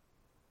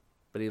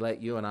 But he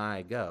let you and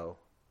I go.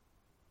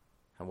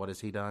 And what has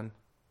he done?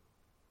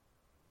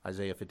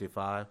 Isaiah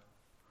 55.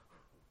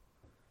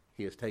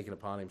 He has taken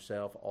upon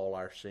himself all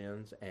our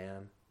sins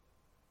and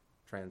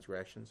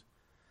transgressions.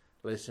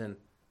 Listen,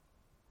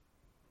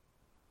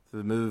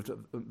 the moved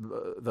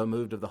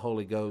of the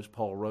Holy Ghost,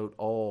 Paul wrote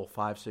all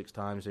 5-6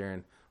 times there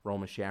in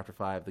Romans chapter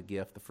 5, the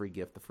gift, the free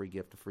gift, the free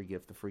gift, the free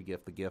gift, the free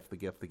gift, the gift, the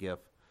gift, the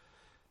gift.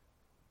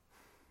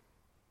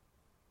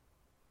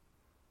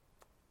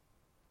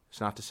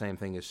 It's not the same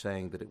thing as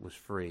saying that it was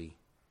free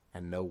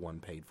and no one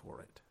paid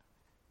for it.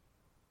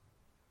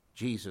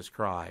 Jesus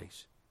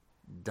Christ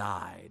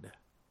died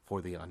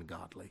for the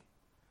ungodly.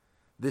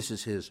 This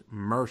is his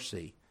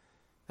mercy.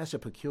 That's a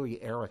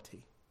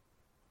peculiarity.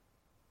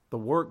 The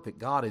work that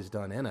God has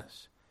done in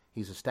us.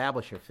 He's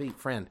established our feet.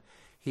 Friend,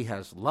 he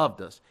has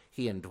loved us.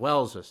 He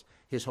indwells us.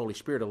 His Holy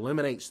Spirit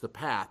illuminates the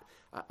path.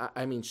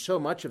 I mean, so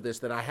much of this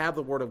that I have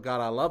the Word of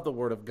God. I love the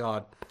Word of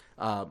God.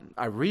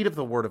 I read of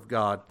the Word of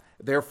God.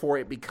 Therefore,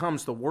 it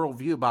becomes the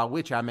worldview by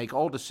which I make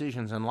all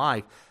decisions in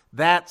life.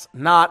 That's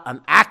not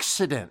an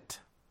accident.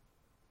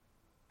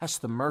 That's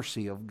the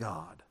mercy of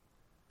God.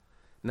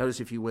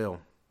 Notice, if you will,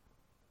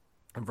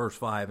 in verse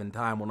 5, and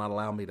time will not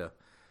allow me to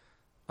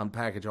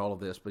unpackage all of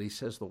this, but he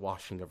says the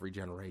washing of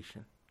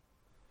regeneration.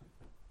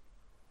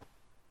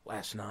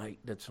 Last night,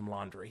 did some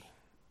laundry.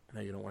 I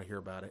know you don't want to hear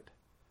about it.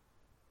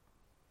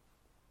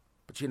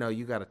 But you know,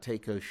 you got to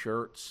take those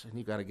shirts, and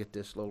you got to get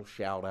this little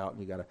shout out,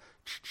 and you got to...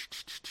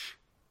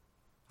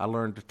 I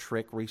learned a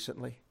trick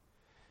recently.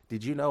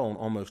 Did you know on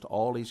almost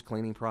all these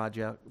cleaning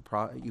projects,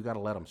 you got to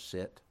let them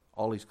sit?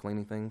 All these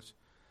cleaning things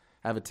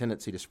have a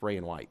tendency to spray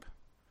and wipe,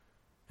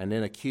 and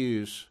then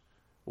accuse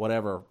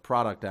whatever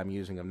product I'm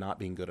using of not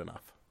being good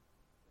enough.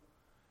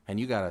 And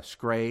you got to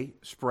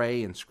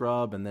spray and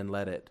scrub, and then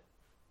let it.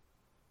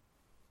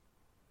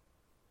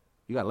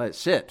 You got to let it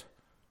sit.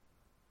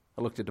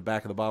 I looked at the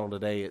back of the bottle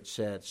today. It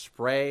said,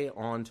 spray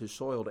onto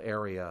soiled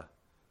area.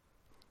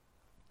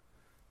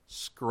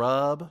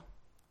 Scrub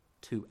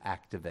to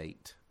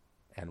activate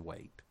and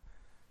wait.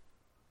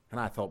 And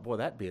I thought, boy,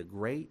 that'd be a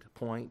great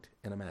point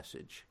in a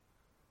message.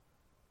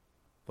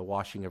 The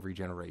washing of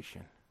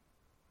regeneration.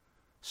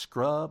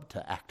 Scrub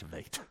to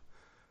activate.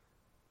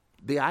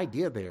 The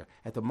idea there,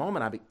 at the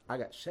moment I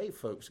got saved,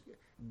 folks,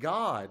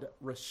 God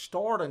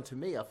restored unto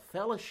me a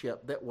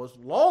fellowship that was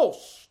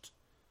lost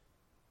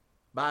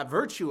by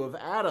virtue of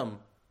Adam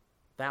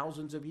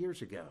thousands of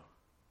years ago.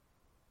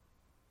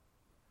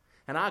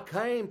 And I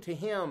came to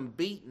him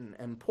beaten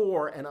and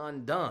poor and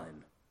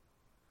undone.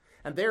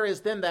 And there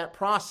is then that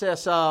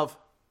process of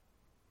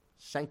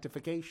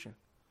sanctification,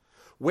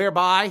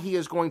 whereby he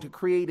is going to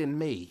create in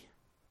me,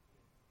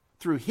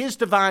 through his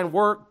divine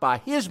work, by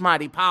his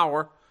mighty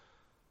power,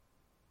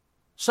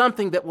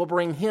 something that will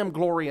bring him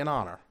glory and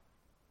honor.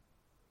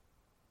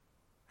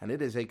 And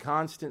it is a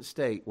constant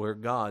state where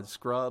God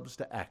scrubs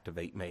to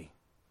activate me.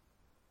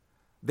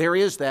 There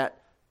is that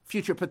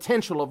future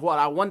potential of what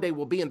I one day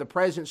will be in the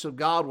presence of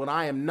God when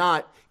I am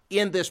not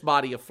in this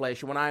body of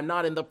flesh, and when I am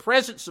not in the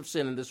presence of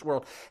sin in this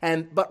world.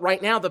 But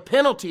right now the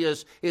penalty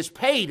is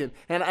paid,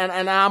 and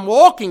I'm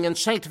walking in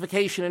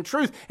sanctification and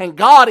truth, and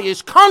God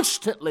is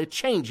constantly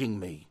changing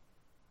me.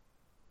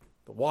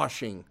 The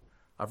washing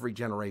of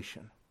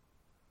regeneration.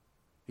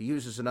 He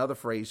uses another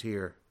phrase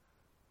here,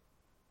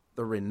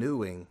 the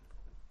renewing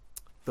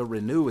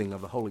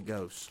of the Holy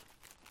Ghost.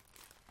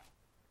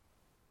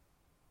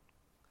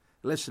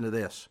 Listen to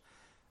this.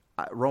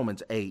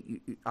 Romans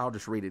 8, I'll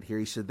just read it here.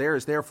 He said, there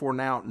is therefore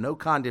now no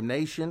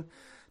condemnation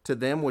to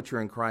them which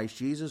are in Christ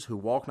Jesus, who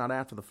walk not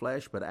after the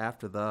flesh, but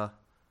after the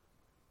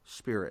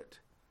Spirit.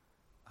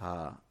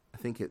 I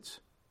think it's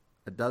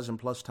a dozen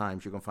plus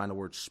times you're going to find the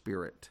word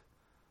Spirit,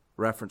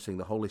 referencing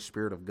the Holy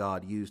Spirit of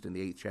God used in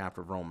the 8th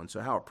chapter of Romans. So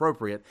how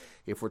appropriate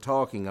if we're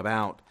talking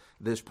about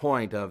this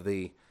point of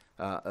the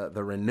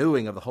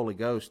renewing of the Holy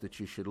Ghost that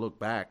you should look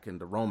back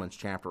into Romans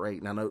chapter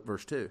 8. Now note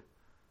verse 2.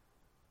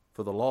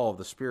 For the law of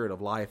the Spirit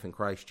of life in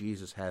Christ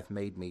Jesus hath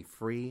made me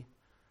free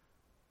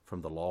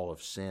from the law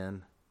of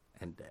sin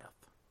and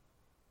death.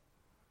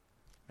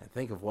 And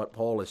think of what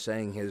Paul is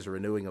saying, his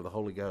renewing of the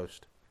Holy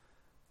Ghost.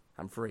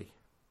 I'm free.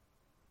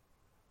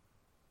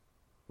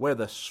 Where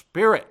the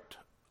Spirit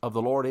of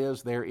the Lord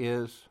is, there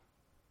is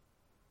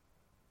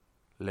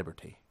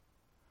liberty.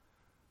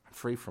 I'm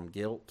free from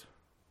guilt.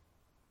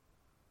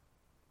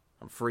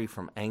 I'm free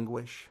from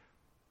anguish.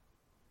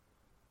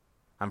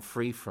 I'm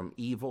free from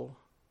evil.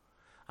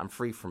 I'm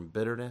free from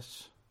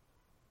bitterness.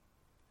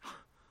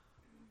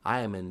 I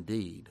am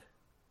indeed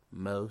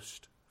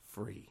most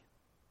free.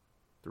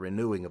 The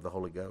renewing of the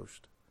Holy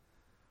Ghost.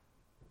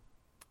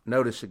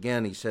 Notice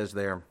again, he says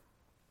there,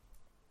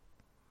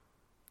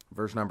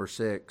 verse number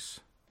 6,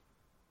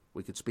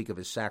 we could speak of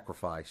his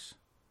sacrifice.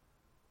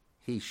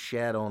 He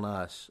shed on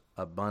us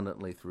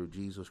abundantly through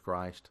Jesus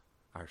Christ,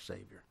 our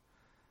Savior.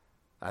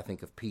 I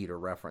think of Peter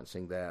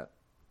referencing that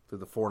through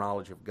the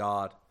foreknowledge of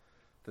God.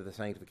 through the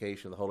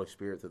sanctification of the Holy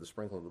Spirit, through the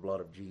sprinkling of the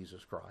blood of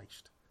Jesus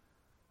Christ.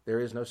 There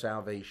is no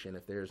salvation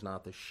if there is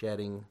not the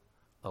shedding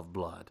of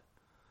blood.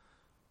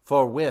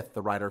 For with,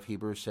 the writer of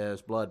Hebrews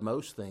says, blood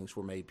most things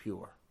were made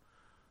pure.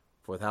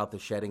 For without the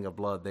shedding of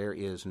blood there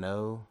is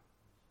no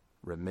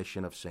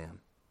remission of sin.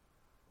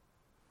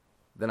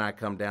 Then I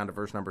come down to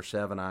verse number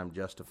 7, I am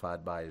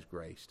justified by his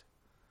grace.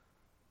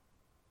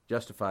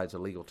 Justified is a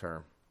legal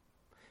term.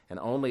 And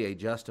only a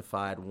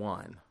justified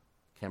one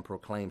can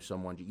proclaim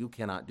someone. You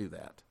cannot do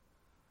that.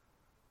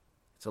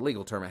 It's a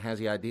legal term. It has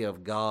the idea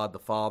of God, the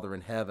Father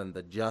in heaven,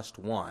 the just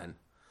one,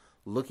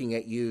 looking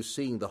at you,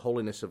 seeing the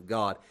holiness of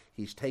God.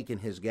 He's taken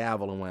his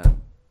gavel and went,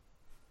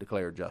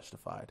 declared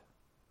justified.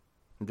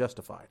 I'm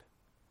justified.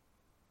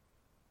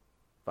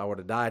 If I were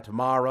to die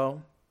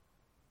tomorrow,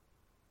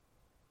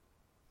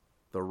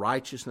 the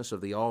righteousness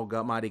of the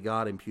Almighty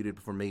God imputed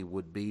for me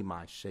would be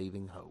my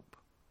saving hope.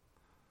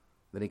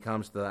 Then he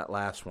comes to that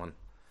last one,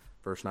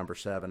 verse number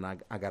 7.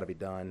 I got to be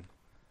done.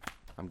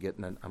 I'm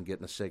getting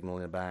a signal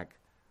in the back.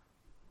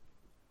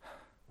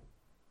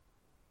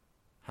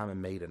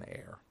 I'm made an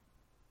heir.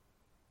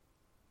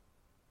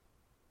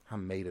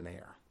 I'm made an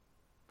heir.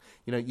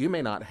 You know, you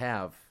may not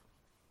have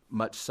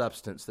much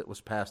substance that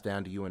was passed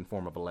down to you in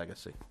form of a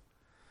legacy.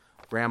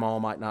 Grandma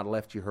might not have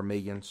left you her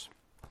millions.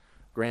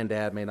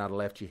 Granddad may not have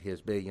left you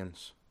his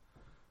billions.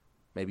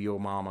 Maybe your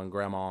mama and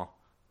grandma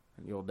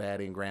and your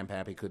daddy and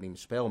grandpappy couldn't even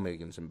spell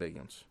millions and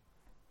billions.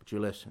 But you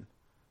listen,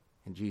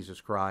 in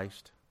Jesus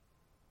Christ,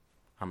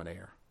 I'm an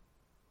heir.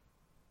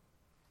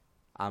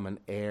 I'm an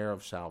heir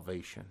of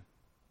salvation.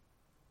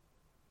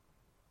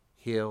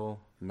 He'll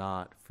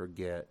not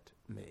forget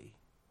me.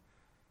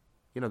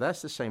 You know,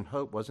 that's the same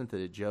hope, wasn't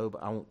it, Job?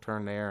 I won't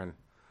turn there. And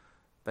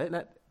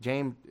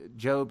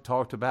Job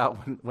talked about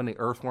when the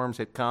earthworms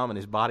had come and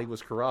his body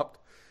was corrupt.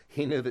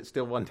 He knew that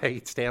still one day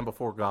he'd stand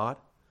before God.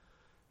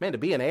 Man, to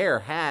be an heir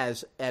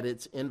has at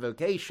its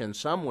invocation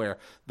somewhere,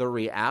 the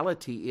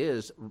reality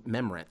is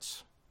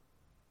remembrance.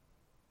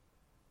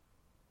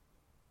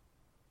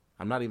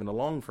 I'm not even a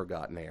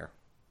long-forgotten heir.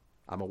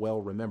 I'm a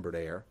well-remembered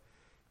heir.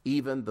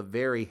 Even the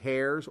very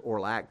hairs or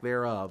lack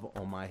thereof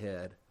on my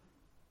head,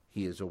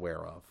 he is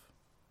aware of.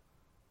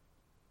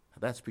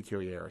 That's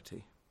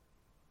peculiarity.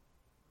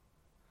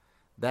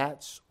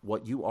 That's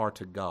what you are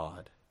to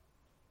God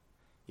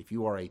if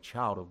you are a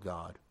child of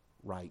God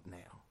right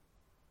now.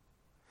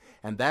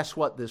 And that's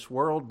what this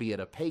world, be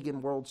it a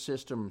pagan world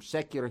system,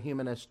 secular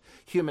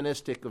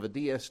humanistic of a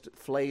deist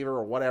flavor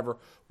or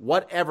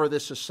whatever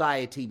this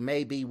society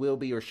may be, will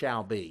be, or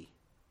shall be,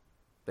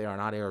 they are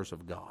not heirs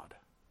of God.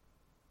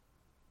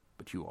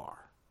 But you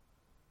are.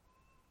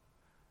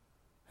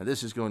 And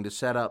this is going to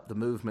set up the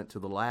movement to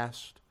the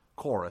last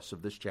chorus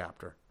of this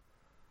chapter.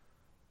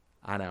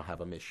 I now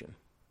have a mission.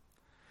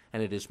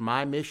 And it is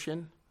my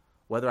mission,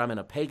 whether I'm in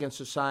a pagan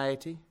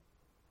society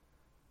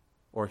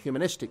or a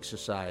humanistic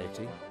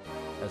society,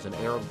 as an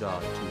heir of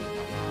God to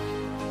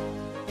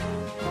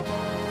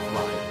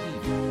fly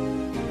even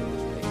in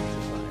this pagan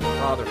society.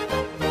 Father,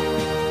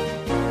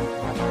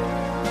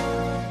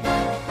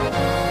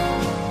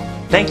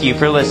 thank you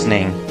for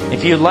listening.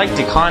 If you'd like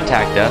to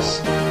contact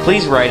us,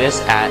 please write us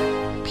at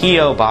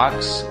P.O.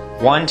 Box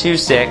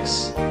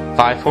 126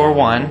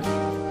 541,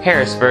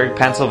 Harrisburg,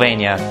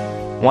 Pennsylvania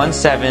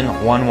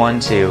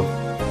 17112,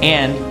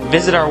 and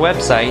visit our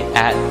website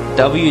at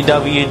www.sbbcpa.org.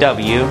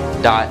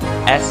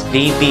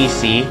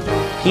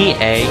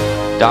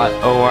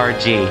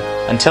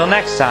 Until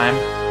next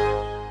time.